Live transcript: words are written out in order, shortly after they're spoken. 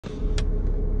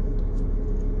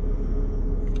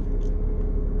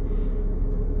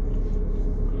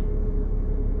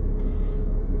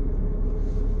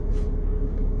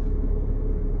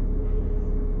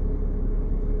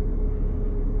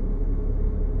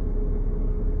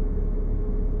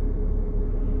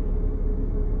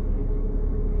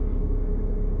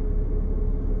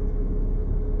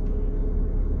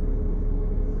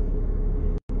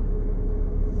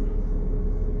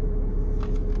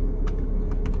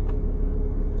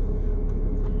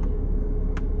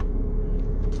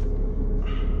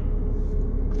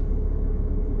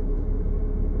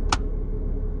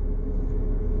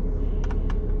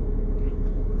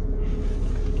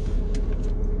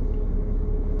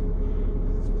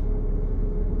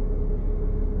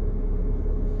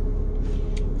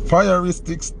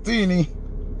Fireistic Steeny.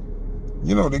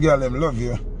 You know the girl them love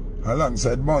you.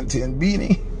 Alongside Bounty and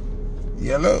Beanie.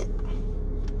 Yellow.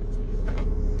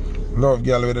 Love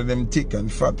girl whether them thick and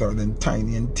fat or them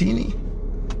tiny and teeny.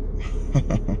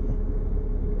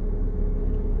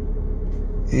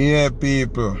 Yeah,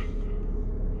 people.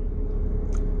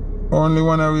 Only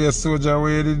one away a soldier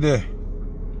away today.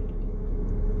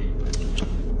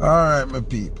 Alright, my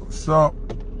people. So,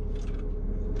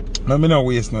 let me not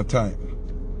waste no time.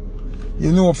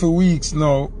 You know, for weeks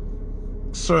now,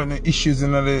 certain issues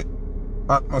in the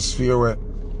atmosphere where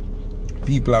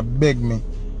people have begged me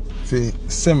to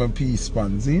send me peace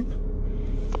funds in.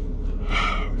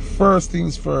 First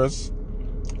things first,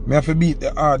 me have to beat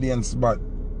the audience, but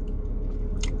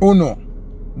oh no,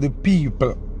 the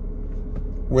people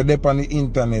were there on the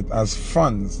internet as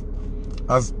fans,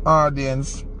 as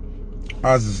audience,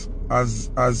 as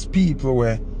people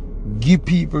where give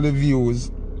people the views,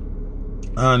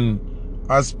 and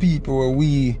as people where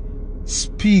we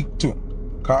speak to.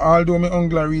 Because although my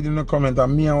uncle reading the comment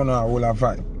and me and I will have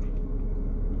vibe.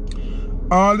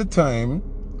 All the time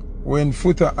when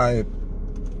Foota I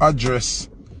address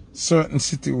certain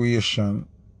situation,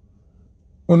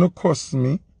 uno cuss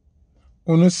me,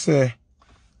 uno say,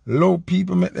 low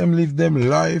people make them live them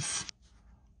life.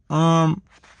 Me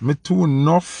too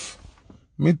enough,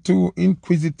 me too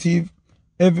inquisitive.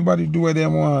 Everybody do what they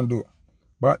want to do.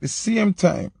 But at the same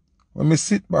time, when me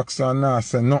sit back so and not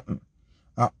say nothing,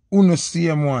 I uno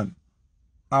same one,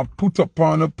 I put up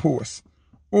on a post.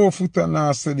 Oh, Foota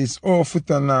now say this, oh,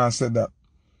 Foota now say that.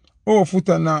 Oh,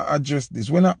 Foota now address this.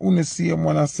 When I uno same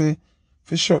one, I say,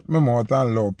 for shut my mouth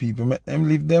and allow people, make them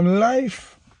live them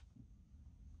life.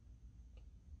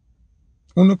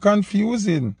 Uno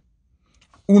confusing.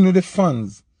 Uno the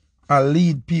fans, I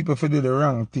lead people for do the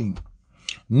wrong thing.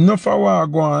 Enough of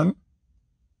what go on.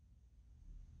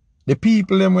 The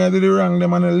people them where do the wrong,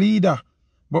 them and a leader.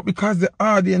 But because the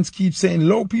audience keeps saying,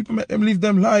 low people make them live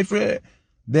them life, eh?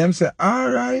 Them say,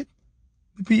 alright.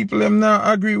 The people them now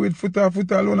agree with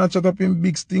Foota alone and shut up in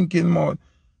big stinking mouth.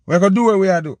 We gonna do what we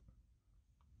do.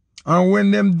 And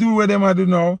when them do what them I do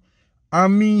now,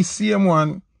 and me same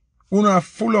one, wanna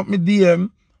full up me DM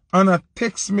and a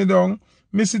text me down.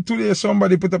 Me see today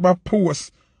somebody put up a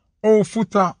post. Oh,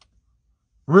 Foota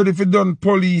ready for done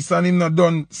police and him not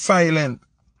done silent.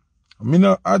 Me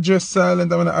not address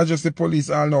silent, I'm not address the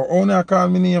police all now. Oh, now call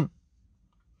me name.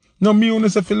 No, me only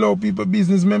say for low people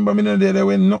business member, me not there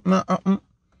when nothing happen.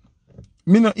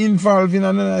 Me not involved in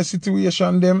another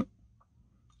situation them.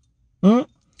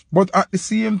 But at the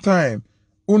same time,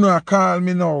 uno call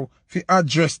me now to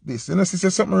address this. You know, see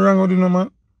something wrong with you, no, man?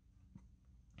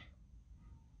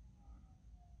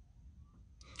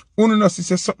 Uno no see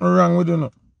something wrong with you,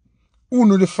 no?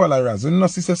 Uno the followers, uno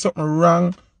see something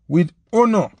wrong with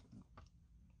uno.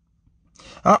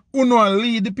 Uno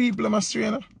lead the people in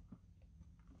Australia.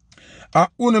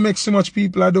 Uno make so much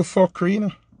people do fuckery, you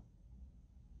know.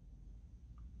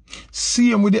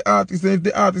 Same with the artists. If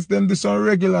the artists them do some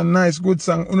regular nice good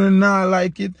song, uno not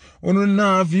like it, uno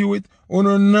not view it,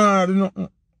 uno not do nothing.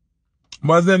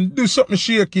 But them do something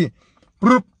shaky,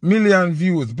 broop, million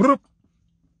views, broop.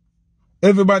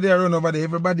 Everybody run over there,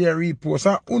 everybody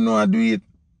repost. Uno do it.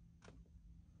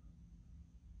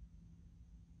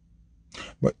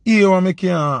 But here I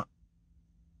can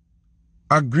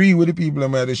agree with the people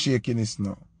that are shaking this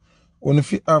now. Only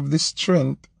if you have the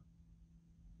strength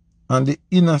and the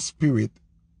inner spirit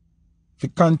to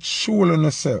control on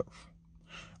yourself.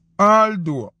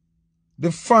 Although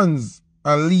the fans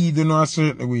are leading in a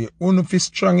certain way, only if you're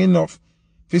strong enough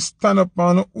to stand up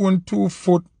on your own 2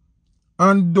 foot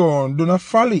and do not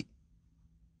folly.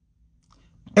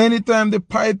 Anytime the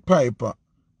Pied Piper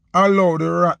allow the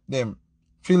rat them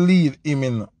to lead him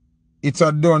in, it's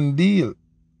a done deal.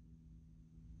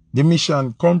 The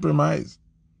mission compromised.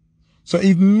 So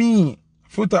if me,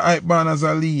 Foota hype man as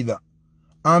a leader,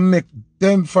 and make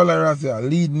them followers there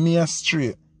lead me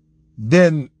astray,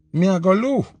 then me I go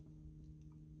low.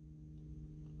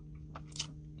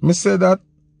 Me say that,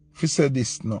 if you say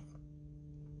this now.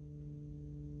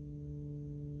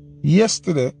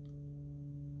 Yesterday,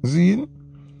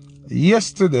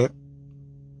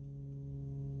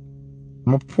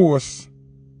 I post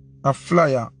a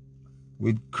flyer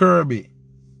with Kirby.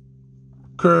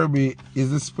 Kirby is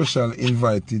the special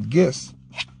invited guest.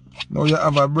 Now you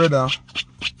have a brother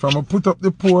from I put up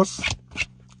the post,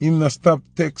 him not stop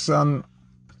text and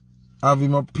have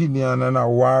him opinion and a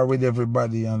war with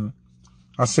everybody, and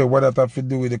I say what that have to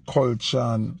do with the culture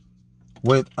and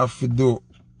what it have to do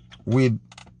with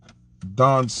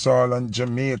dancehall and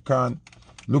Jamaican.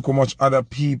 Look how much other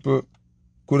people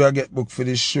could have get booked for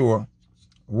this show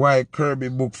why Kirby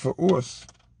book for us.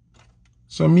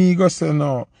 So me go say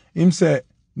no. Him say,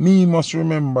 me must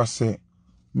remember say,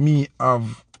 me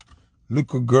have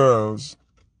little girls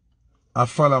I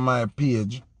follow my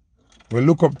page will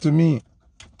look up to me.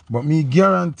 But me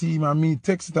guarantee him and me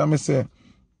text it and me say,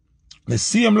 the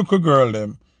same little girl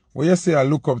them, where you say I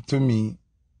look up to me,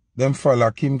 them follow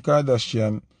Kim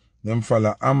Kardashian, them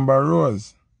follow Amber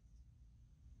Rose.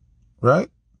 Right?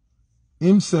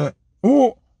 Him say,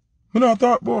 oh, me not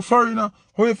talk about foreigner.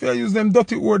 How if I use them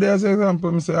dirty word as an example?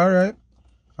 Me say, alright,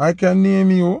 I can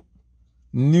name you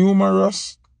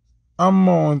numerous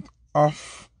amount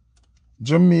of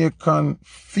Jamaican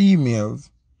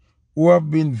females who have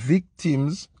been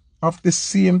victims of the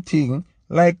same thing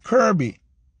like Kirby.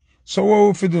 So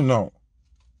what we do now?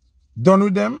 Done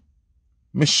with them?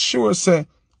 Me sure say,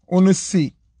 only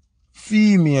see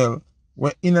female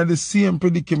were in the same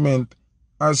predicament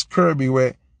as Kirby,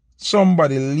 where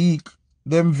somebody leak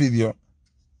them video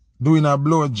doing a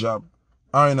blowjob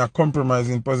or in a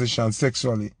compromising position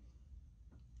sexually.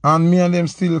 And me and them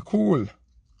still cool.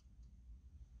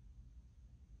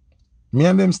 Me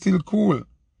and them still cool.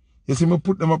 You see me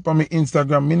put them up on my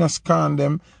Instagram, me not scan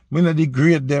them, me not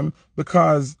degrade them,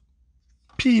 because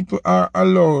people are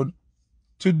allowed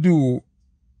to do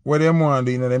what they want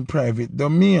to do in their private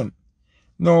domain.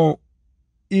 Now,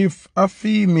 if a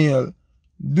female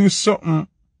do something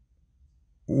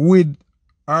with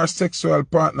our sexual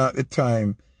partner at the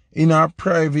time in our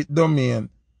private domain,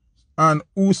 and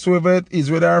whosoever it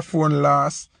is, whether our phone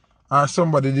lost or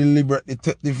somebody deliberately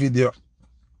take the video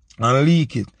and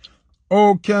leak it,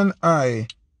 how can I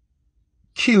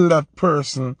kill that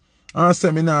person and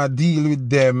say me not deal with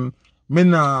them? Me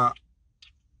not,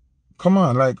 come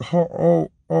on, like how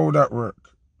that work?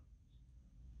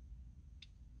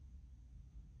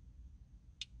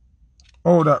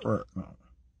 How that work now?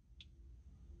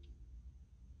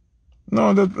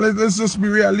 No, let's just be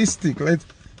realistic.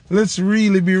 Let's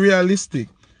really be realistic.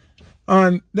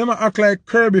 And them act like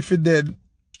Kirby for dead,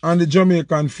 and the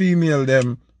Jamaican female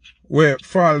them were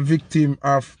fall victim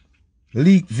of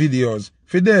leak videos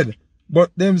for dead.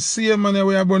 But them same man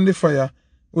where burn the fire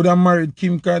would have married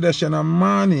Kim Kardashian a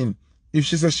morning if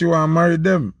she said she want to marry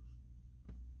them.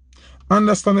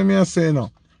 Understand me I say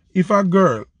now? If a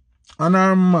girl and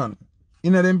her man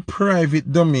in a them private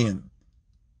domain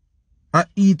and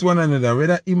eat one another,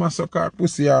 whether him a suck her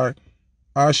pussy or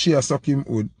she a suck him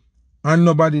wood, and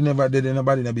nobody never did it,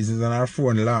 nobody in the business, and her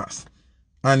phone lost,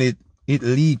 and it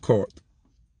leak out.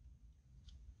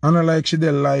 And I like she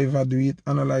did live I do it,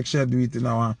 and I like she do it in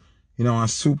our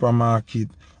supermarket,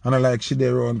 and I like she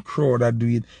did around crowd I do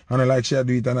it, and I like she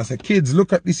do it, and I say, kids,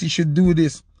 look at this, you should do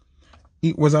this.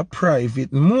 It was a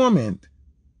private moment,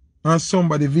 and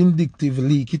somebody vindictive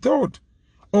leak it out.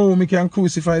 Oh, me can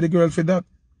crucify the girl for that.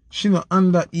 She not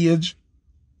underage.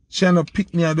 She not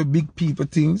pick me at the big people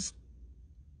things.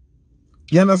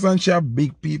 You understand? She have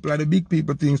big people, the big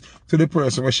people things to the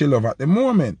person where she love at the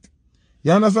moment.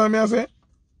 You understand me I say?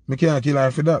 Me can't kill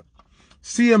her for that.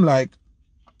 See him like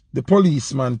the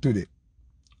policeman today.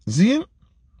 See him?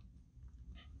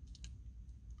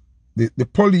 The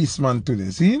policeman today.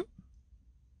 See him?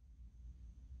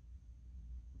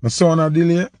 My son a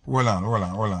delay. Hold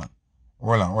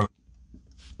on.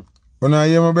 Wanna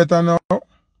hear me better now?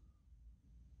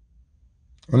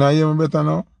 Wanna hear me better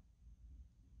now?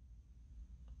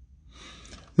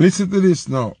 Listen to this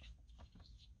now.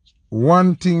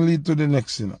 One thing lead to the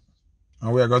next, you know.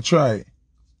 And we are going to try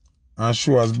and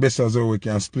show as best as how we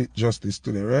can split justice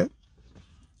today, right?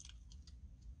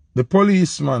 The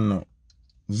policeman now,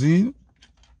 see,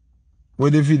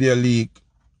 with the video leak,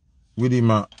 with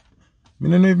him, I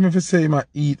don't know if I say him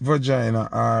eat vagina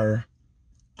or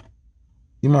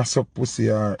him a suck pussy,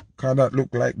 or cause that look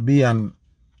like beyond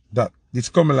that. It's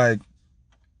coming like,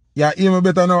 yeah, hear me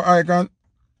better now, I can.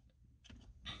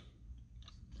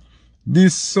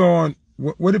 This son,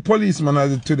 what the policeman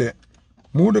has it today?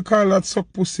 Who they call that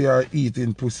suck pussy or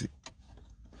eating pussy?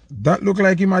 That look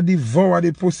like him a devour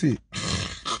the pussy.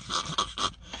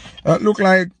 That look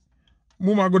like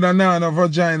mama go down a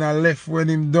vagina left when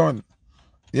him done.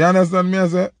 You understand me I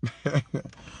say?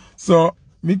 So,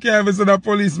 me can't even say that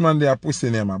policeman they are pussy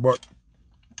name, but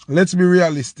let's be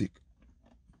realistic.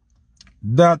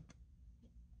 That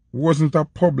wasn't a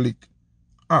public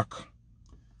act.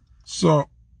 So,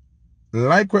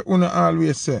 like what una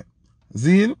always say,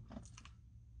 Zine,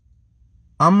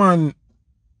 a man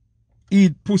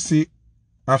eat pussy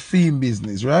a fee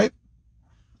business, right?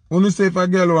 Una say if a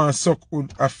girl want suck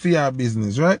wood a fair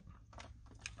business, right?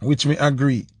 Which me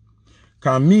agree.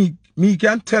 Cause me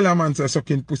can tell a man say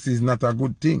sucking pussy is not a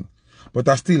good thing. But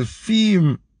I still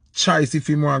feel choice if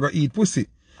he want to go eat pussy.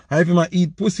 And if him a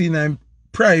eat pussy in a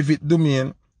private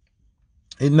domain,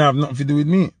 it not have nothing to do with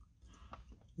me.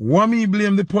 What me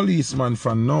blame the policeman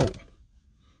for now,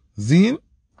 Zine,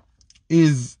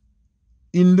 is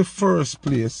in the first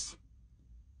place,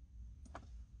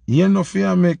 you know, if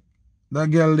you make that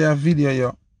girl there video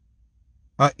you,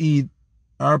 I eat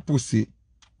her pussy,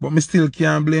 but me still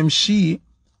can't blame she,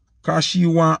 because she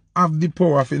want have the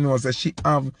power of, you know, so she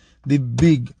have the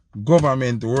big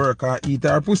government work or eat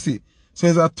her pussy. So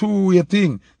it's a two-way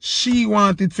thing. She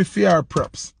wanted to fear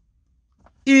props.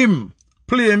 Him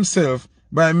play himself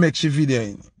by make she video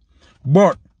in.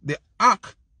 But the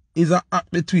act is an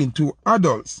act between two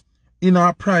adults in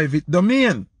a private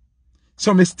domain.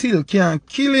 So me still can't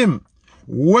kill him.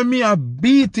 When me a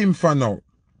beat him for now,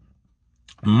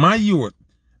 my youth,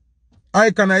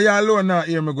 I can hear alone now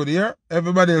hear me good here.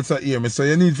 Everybody else hear me. So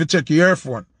you need to check your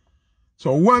earphone.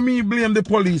 So why me blame the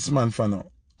policeman for now?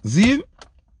 Zine,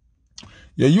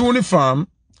 your uniform,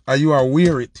 you are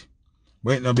wear it,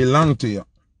 but it not belong to you.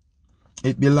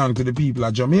 It belong to the people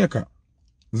of Jamaica.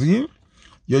 Zine,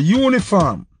 your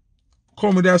uniform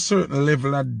come with a certain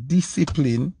level of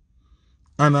discipline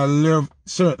and a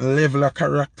certain level of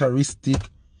characteristic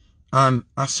and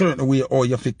a certain way how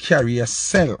you have to carry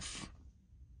yourself.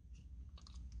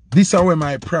 This is where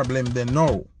my problem then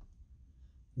now.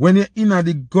 When you're in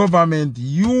the government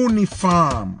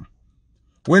uniform,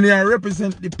 when you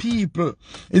represent the people,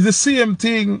 it's the same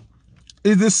thing.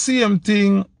 It's the same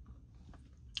thing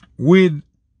with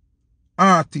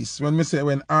artists. When we say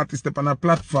when artists step on a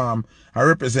platform, I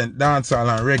represent dancehall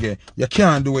and reggae, you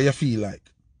can't do what you feel like.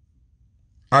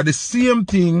 Are the same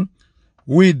thing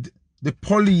with the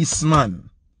policeman.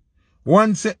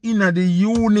 Once you're in the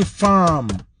uniform,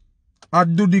 I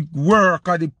do the work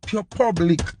of the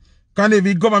public. Can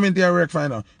every government here work for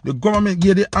now? The government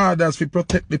give the orders to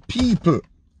protect the people.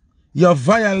 You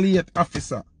violate,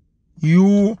 officer.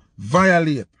 You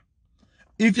violate.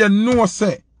 If you know,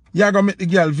 say, you're going to make the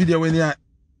girl video when you're...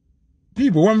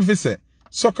 People, what me say?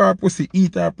 Suck her pussy,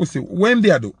 eat her pussy. When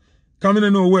they do? Because I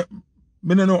don't know what...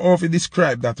 I don't know how to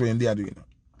describe that when they are doing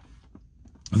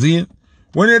it. See?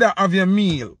 When you have your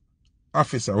meal,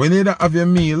 officer, when you have your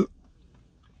meal,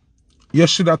 you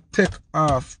should have take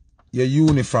off your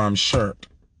uniform shirt.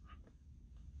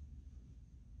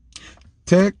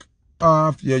 Take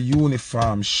off your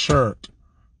uniform shirt.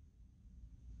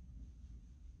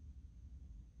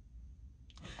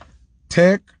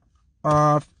 Take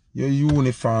off your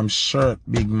uniform shirt,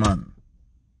 big man.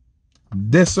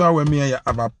 That's why when me and you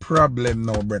have a problem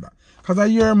now, brother. Because I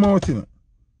hear mouth, you know.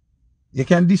 You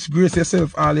can disgrace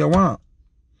yourself all you want.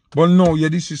 But no, you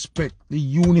disrespect the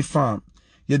uniform.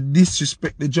 You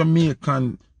disrespect the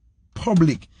Jamaican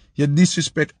public. You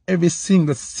disrespect every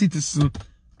single citizen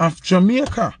of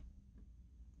Jamaica.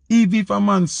 Even if a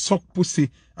man suck pussy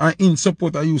and in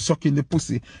support of you sucking the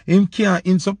pussy, him can't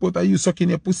in support of you sucking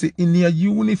your pussy in your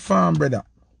uniform, brother.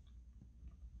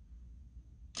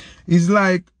 It's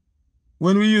like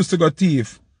when we used to go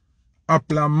thief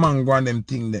apple and mango and them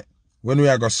thing there, when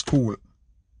we go school.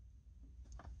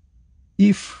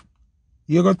 If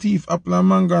you go thief apple and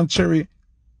mango and cherry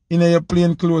in your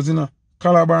plain clothes, you know,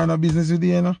 Calabar and a business with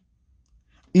you, you know.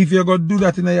 If you go do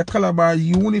that in your Calabar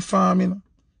uniform, you know,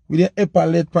 with your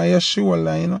epaulet on your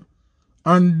shoulder, you know,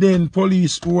 and then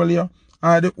police hold you,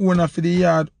 or the owner for the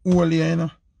yard hold you, you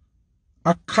know.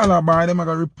 A Calabar, them I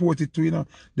got report it to, you know.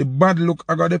 The bad look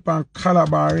I got up on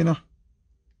Calabar, you know.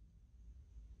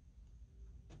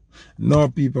 No,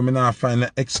 people, me not find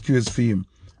an excuse for him.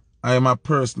 I am a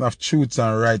person of truth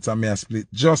and rights and may I split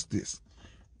justice.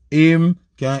 Him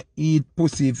can eat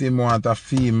pussy if him want a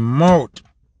feel mouth.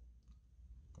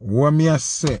 What me I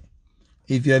say?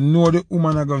 If you know the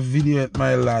woman I got video it,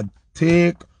 my lad,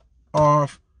 take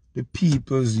off the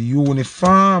people's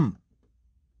uniform.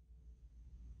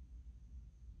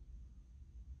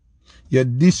 You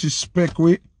disrespect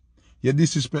we, you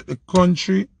disrespect the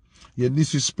country, you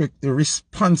disrespect the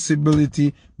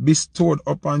responsibility bestowed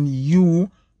upon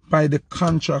you by the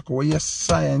contract where you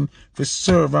sign to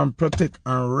serve and protect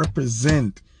and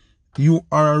represent. You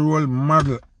are a role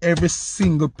model. Every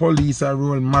single police are a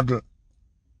role model.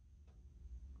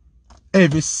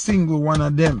 Every single one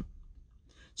of them.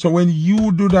 So when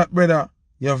you do that, brother,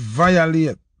 you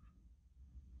violate.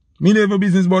 Me never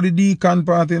business about the deacon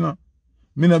part, you know.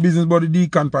 Me no business about the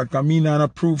deacon part, because me no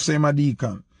proof say I'm a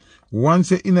deacon.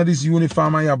 Once you're in this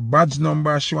uniform and your badge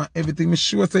number show and everything, me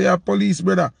sure say you're police,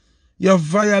 brother. You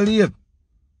violate.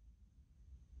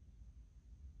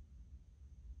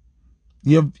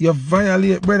 You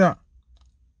violate, brother.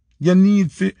 You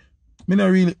need to... Me not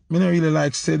really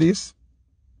like say this,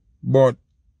 but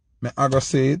I gotta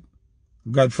say it.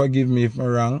 God forgive me if I'm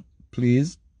wrong,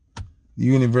 please. The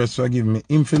universe forgive me.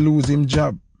 Him for lose him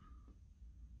job.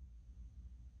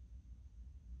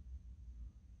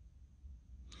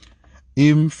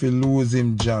 Him for lose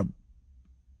him job.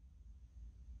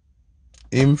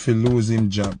 Him for lose him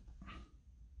job.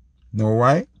 Know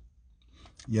why?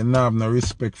 You don't have no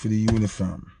respect for the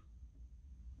uniform.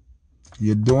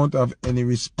 You don't have any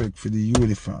respect for the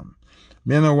uniform.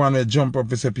 Me no want to jump up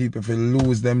and say people for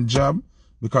lose them job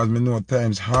because me know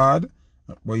times hard.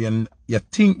 But you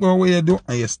think about what you do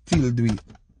and you still do it.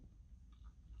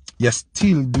 You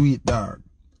still do it, dog.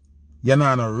 You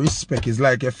not no respect. It's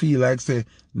like you feel like say,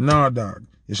 no, dog.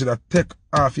 You should have take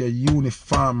off your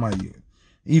uniform, my youth.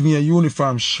 Even your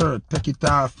uniform shirt, take it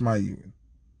off, my youth.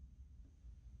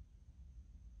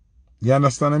 You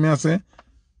understand what I say?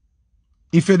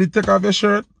 If you did take off your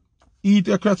shirt, eat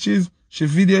your crutches, she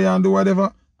video you and do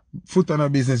whatever, Foota no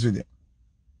business with you.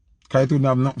 Because it wouldn't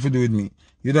have nothing to do with me.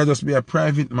 You'd just be a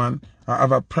private man or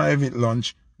have a private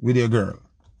lunch with your girl.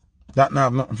 That not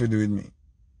have nothing to do with me.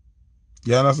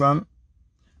 You understand?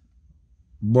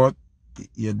 But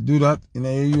you do that in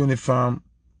your uniform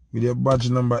with your badge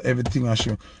number, everything I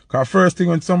show. Because first thing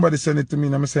when somebody send it to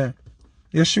me, I'm saying,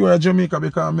 you sure you're Jamaica?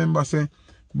 Because I remember saying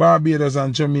Barbados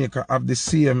and Jamaica have the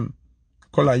same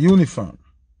color uniform.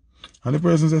 And the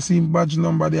person says, see badge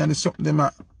number there and it's something them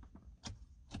at.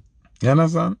 You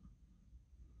understand?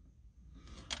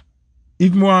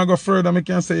 If more I go further, I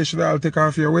can say you should all take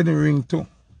off your wedding ring too.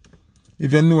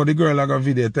 If you know the girl I got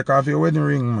video, take off your wedding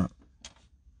ring, man.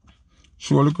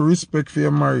 Show a little respect for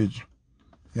your marriage.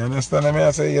 You understand what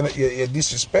I say? You're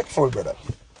disrespectful, brother.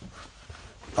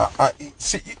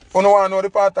 See, you don't want to know the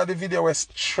part of the video where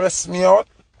stress me out?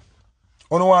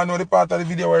 You don't want to know the part of the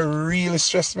video where really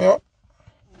stress me out?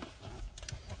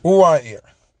 Who want here?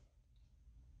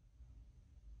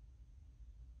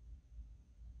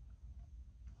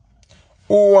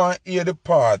 Who want to hear the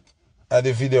part of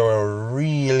the video where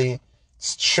really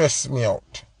stress me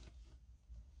out?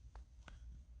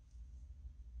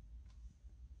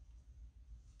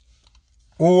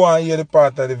 Who want to hear the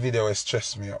part of the video where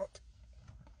stress me out?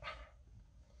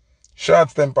 Short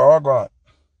temper, what go on?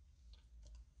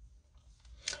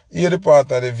 Hear the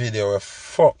part of the video where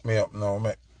fuck me up now,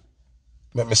 make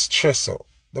me stress out.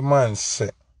 The man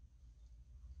said,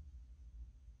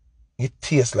 it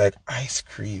tastes like ice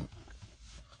cream.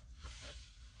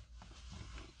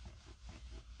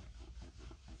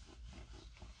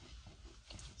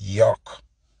 Yuck.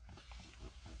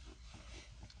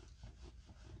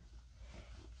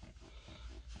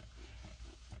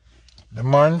 The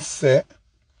man said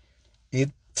it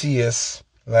tastes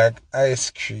like ice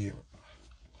cream.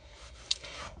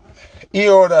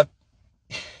 Hear that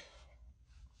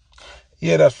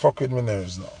fuck with my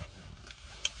nerves now.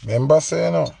 Remember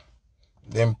saying no?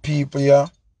 Them people here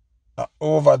are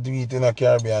overdo it in a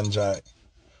Caribbean joy.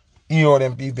 Hear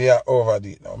them people here overdo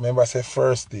it now. Remember say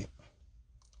first thing.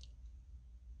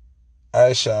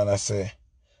 Aisha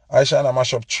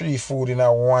mash up 3 food in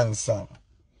a one song.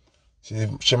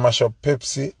 She mash up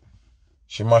Pepsi,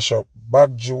 she mash up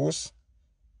bag juice,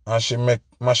 and she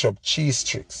mash up cheese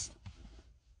tricks.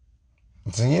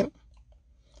 See?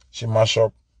 She mash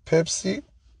up Pepsi,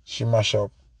 she mash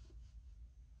up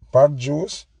bag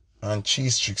juice, and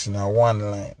cheese tricks in a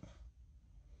one line.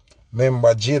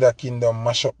 Remember Jada Kingdom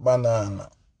mash up banana.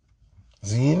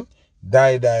 See?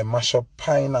 Die mash up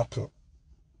pineapple.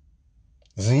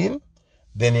 See?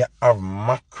 Then you have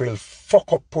mackerel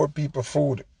fuck up poor people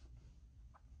food.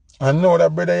 And know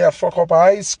that brother you fuck up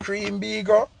ice cream,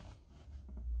 bigger.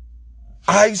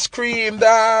 Ice cream,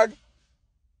 dog.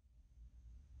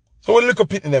 So we look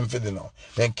up in them for the now.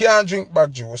 Them can't drink back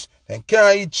juice. Them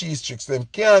can't eat cheese tricks. Them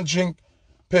can't drink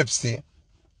Pepsi.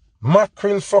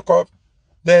 Mackerel fuck up.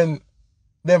 Then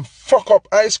them fuck up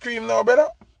ice cream now, brother.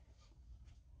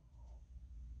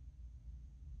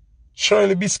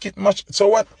 Shirley biscuit match. So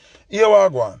what? Here we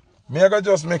go on. Me I gotta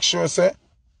just make sure say,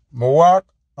 me walk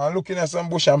and looking at some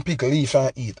bush and pick leaf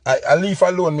and eat. I leaf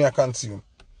alone me I consume.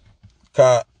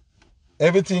 Cause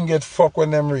everything get fucked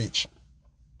when them reach.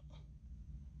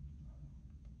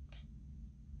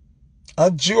 A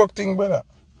joke thing, brother.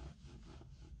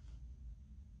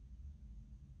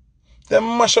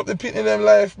 Them mash up the pit in them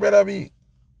life, brother B.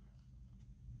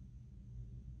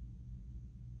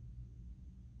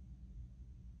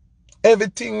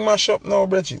 Everything mash up now,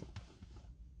 brother.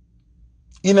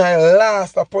 In a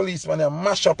last a policeman they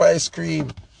mash up ice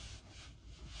cream.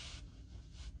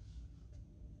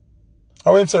 I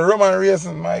went to Roman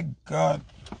racing, my God.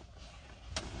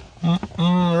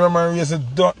 Roman racing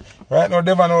done. Right now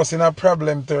Devon House in a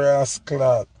problem to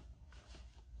rascal.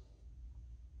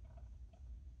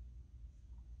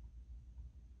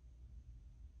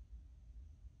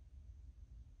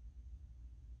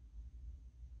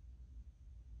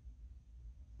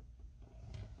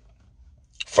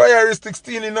 Fire stick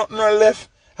stealing nothing no left.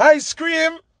 Ice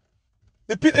cream.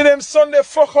 The pity them Sunday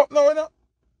fuck up now, you know.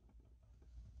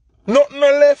 Nothing no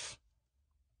left.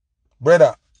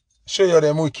 Brother, show you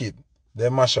them wicked. They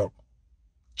mash up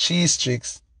cheese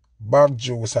sticks, bag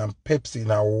juice, and Pepsi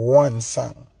in a one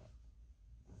song.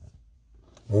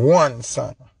 One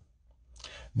song.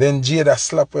 Then Jada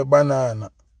slap with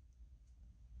banana.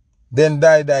 Then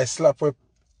Die slap with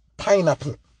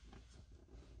pineapple.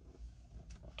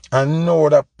 And know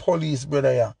that police,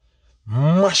 brother, yeah,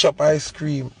 mash up ice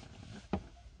cream.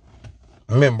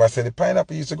 Remember, I said the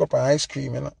pineapple used to go up on ice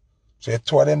cream, you know. So you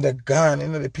told them they're gone, you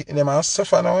know, they picking them and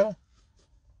suffer now, you know.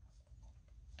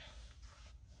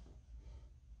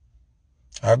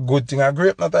 A good thing, a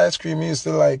grape nut ice cream used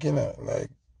to like, you know, like,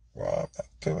 wow, I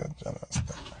tell you,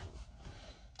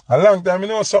 a long time, you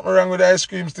know, something wrong with the ice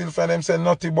cream still for them say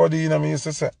nutty body, you know, me used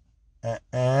to say,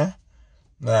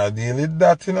 nah, deal with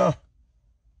that, you know.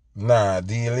 Nah,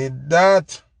 deal with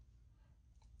that.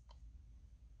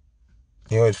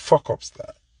 You know, it fuck up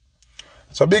start.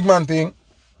 So big man thing,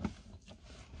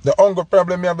 the hunger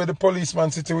problem you have with the policeman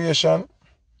situation,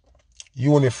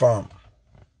 uniform.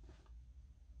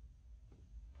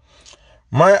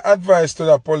 My advice to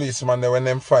the policeman when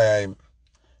them fire him,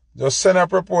 just send a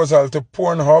proposal to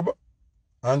Pornhub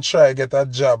and try get a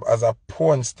job as a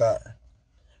porn star.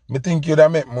 Me think you'd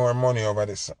make more money over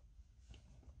this.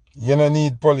 You don't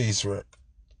need police work.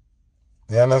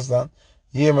 You understand?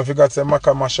 Yeah, if you got to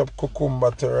mash up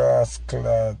cucumber terrace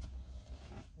clad.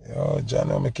 Yo,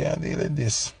 John, I can't deal with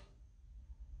this.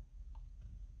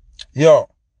 Yo,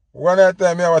 one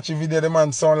time I watch a video, the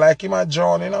man sound like him a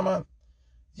drown, you know, man.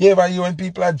 You ever hear when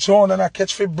people are drown and I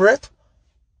catch for breath?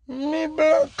 Me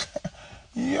black.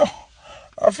 Yo,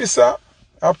 officer,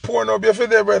 I Pornhub you for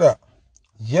there, brother.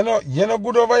 You know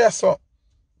good over here, so.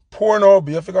 Pornhub,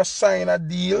 you have to go sign a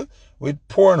deal with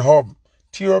Pornhub.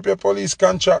 Tear up your police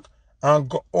contract and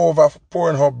go over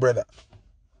Pornhub, brother.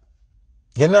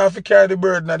 You don't have to carry the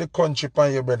burden of the country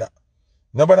upon you, brother.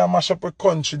 Nobody mash up a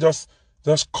country, just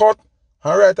cut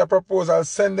and write a proposal,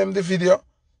 send them the video,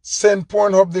 send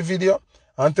Pornhub the video,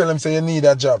 and tell them say you need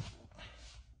a job.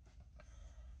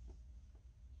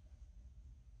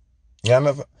 You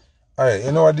understand? Alright,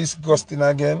 you know what disgusting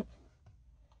again?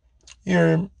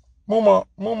 Hear him. Mama,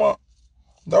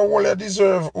 that whole you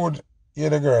deserve wood, you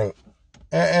the girl.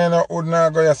 And would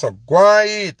not go, so go and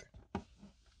eat.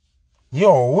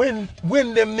 Yo, when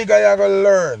them nigga you gonna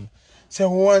learn? Say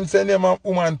once and them a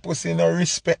woman pussy no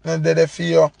respect no dead for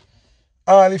you.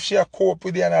 All if she a cope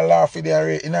with you and a laugh with you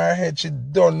and in her head she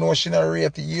don't know she not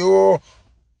rate you.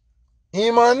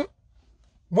 Hey man,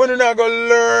 when you not gonna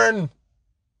learn?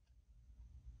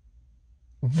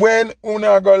 When you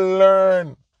not gonna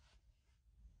learn?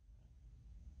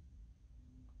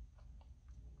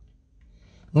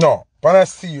 No, but I'm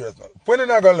serious. When you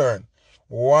not gonna learn?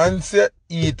 Once you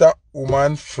eat a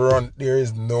woman front, there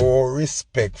is no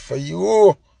respect for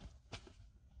you.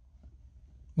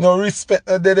 No respect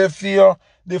no dead for you.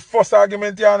 The first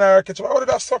argument you and I catch, how did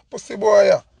that suck pussy boy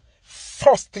here?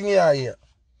 First thing you hear.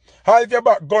 How if you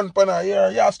back gun pan her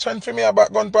here, you have strength for me, you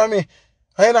back gun pan me.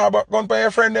 And you know back gun pan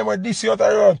your friend them with this you out the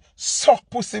road. Suck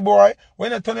pussy boy.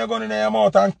 When you turn your gun in your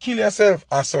mouth and kill yourself,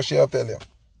 and so she'll tell you.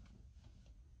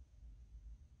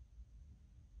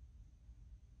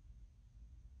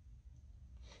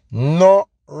 No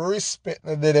respect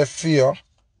no dead fear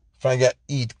if you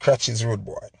eat crutches road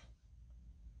boy.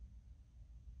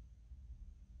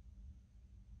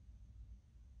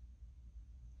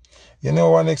 You know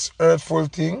one next hurtful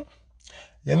thing?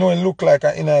 You know it look like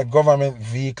in a government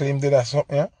vehicle him did that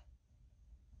something, yeah?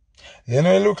 You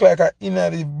know it look like in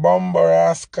the bomber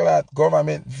ass clad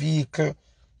government vehicle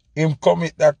him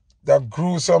commit that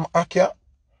gruesome act, yeah?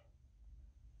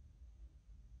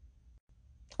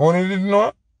 Only didn't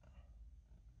know?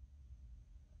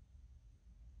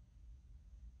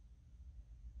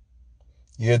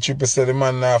 You triple say the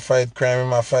man now fight crime,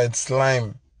 him a fight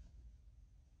slime.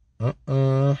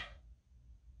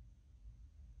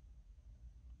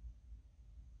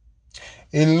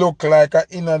 It look like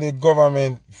in the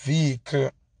government vehicle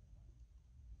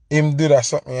him do that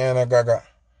something in a gaga.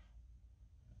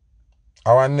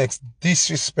 Our next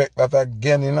disrespect that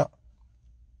again, you know.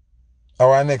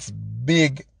 Our next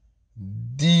big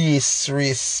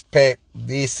disrespect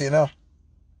this, you know.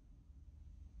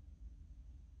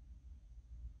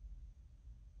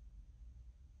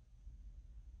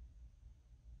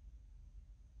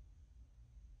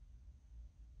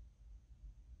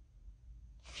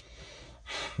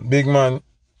 Big man,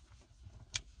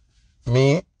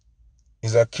 me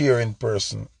is a caring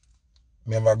person.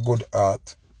 Me have a good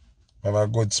heart. I have a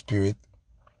good spirit.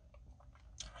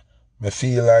 Me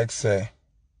feel like say,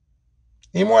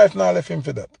 him wife not left him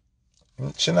for that.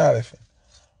 She not left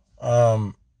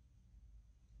him.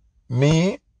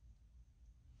 Me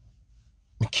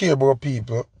care about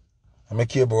people, and I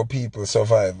care about people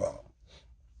survival.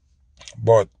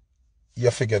 But you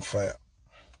have to get fired.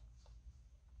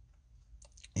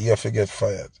 You have to get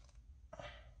fired.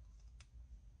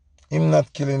 Him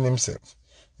not killing himself.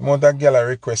 Him want a girl a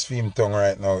request for him tongue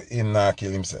right now. Him not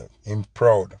kill himself. Him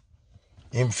proud.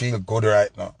 Him feel good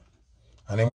right now.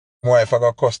 And him wife I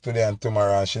got cuss today and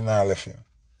tomorrow and she not left him.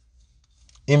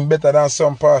 Him better than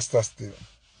some pastors still.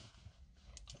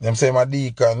 Them say my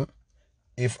deacon,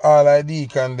 if all I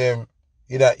deacon them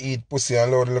either eat pussy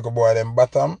and load the little boy them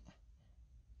bottom,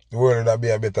 the world would be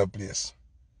a better place.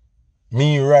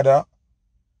 Me rather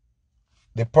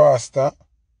the pastor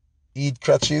eat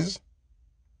crutches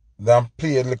than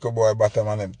play a little boy bottom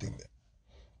and them thing there.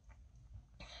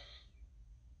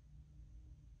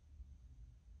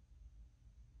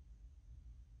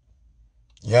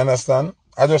 You understand?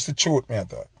 I just the truth, me I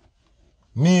thought.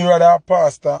 Me rather a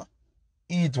pastor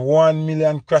eat 1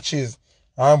 million crutches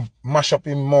and mash up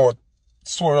him mouth,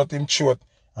 swallow out him throat,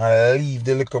 and leave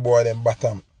the little boy them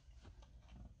bottom.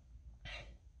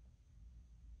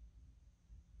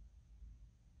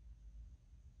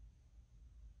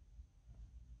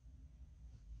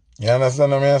 You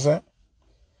understand what I say?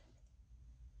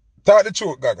 Talk the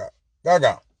truth, Gaga.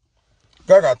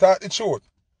 Gaga, talk the truth.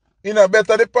 You know,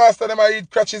 better the pastor them I eat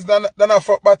crutches than a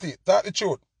fuck batty. Talk the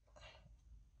truth.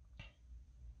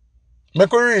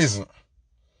 Make a reason.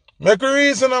 Make a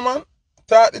reason, man.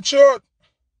 Talk the truth.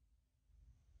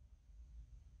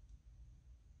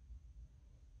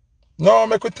 No,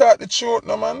 make we talk the truth,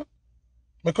 no man.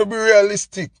 Make we be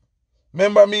realistic.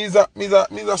 Remember, me is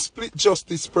a split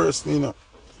justice person, you know.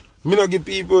 Me not give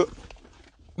people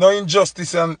no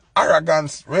injustice and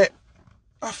arrogance, right?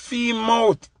 A female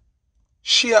out.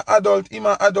 She a adult, him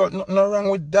a adult, nothing wrong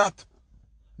with that.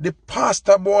 The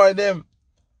pastor boy them,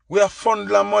 we are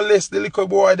fondle and molest the little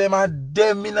boy them, and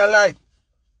them in a light.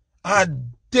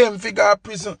 And them figure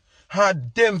prison.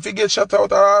 And them figure shut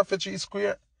out of half a tree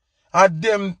square. And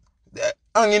them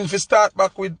hanging for start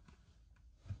back with.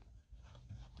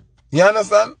 You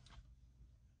understand?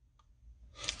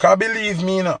 Cause believe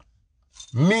me now.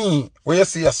 Me, where you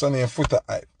see your son in Foota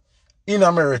hype. In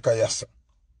America, yes sir.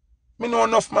 Me know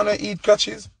enough man to eat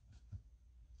catches.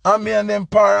 And me and them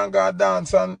parents go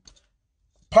dance and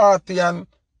party and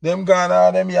them gone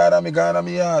out them yard and me gone out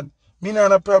my yard. Me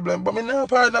not a problem, but me not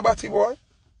part of the batty boy.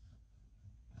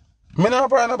 Me not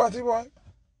part of the batty boy.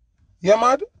 You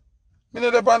mad? Me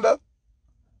not depend that.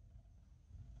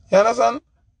 You understand?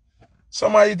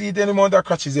 Somebody eat any amount of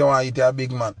catches you want to eat, a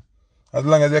big man. As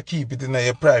long as you keep it in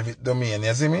your private domain,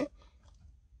 you see me?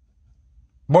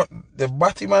 But the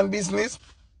batty man business,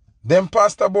 them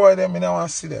pastor boy, them, me not want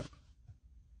to see them.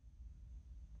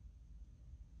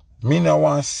 Me not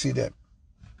want to see them.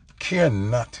 Care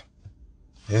not.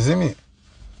 You see me?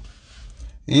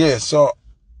 Yeah, so,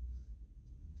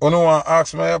 you don't want to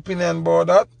ask my opinion about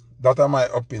that? That is my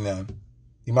opinion.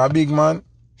 If a big man,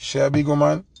 she a big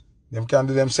woman, them can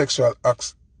do them sexual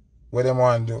acts what them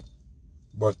want to do.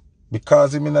 But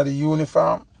because him in the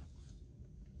uniform,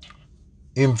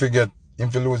 him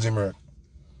lose him work.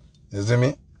 You see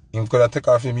me? Him could have take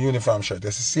off him uniform shirt.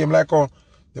 It's the same like how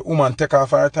the woman take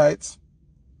off her tights.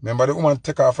 Remember the woman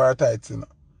take off her tights, you know?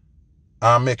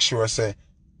 And make sure say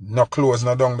no clothes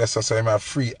no down there so him have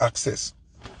free access.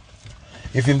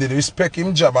 If him did respect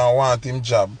him job and want him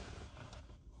job,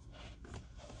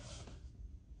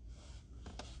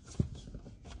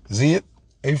 see it?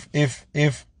 If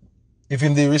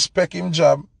him did respect him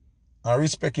job and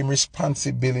respect him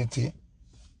responsibility,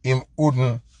 him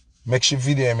wouldn't make sure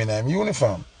video him in him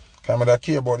uniform. Because I don't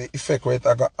care about the effect what it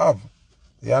I got have.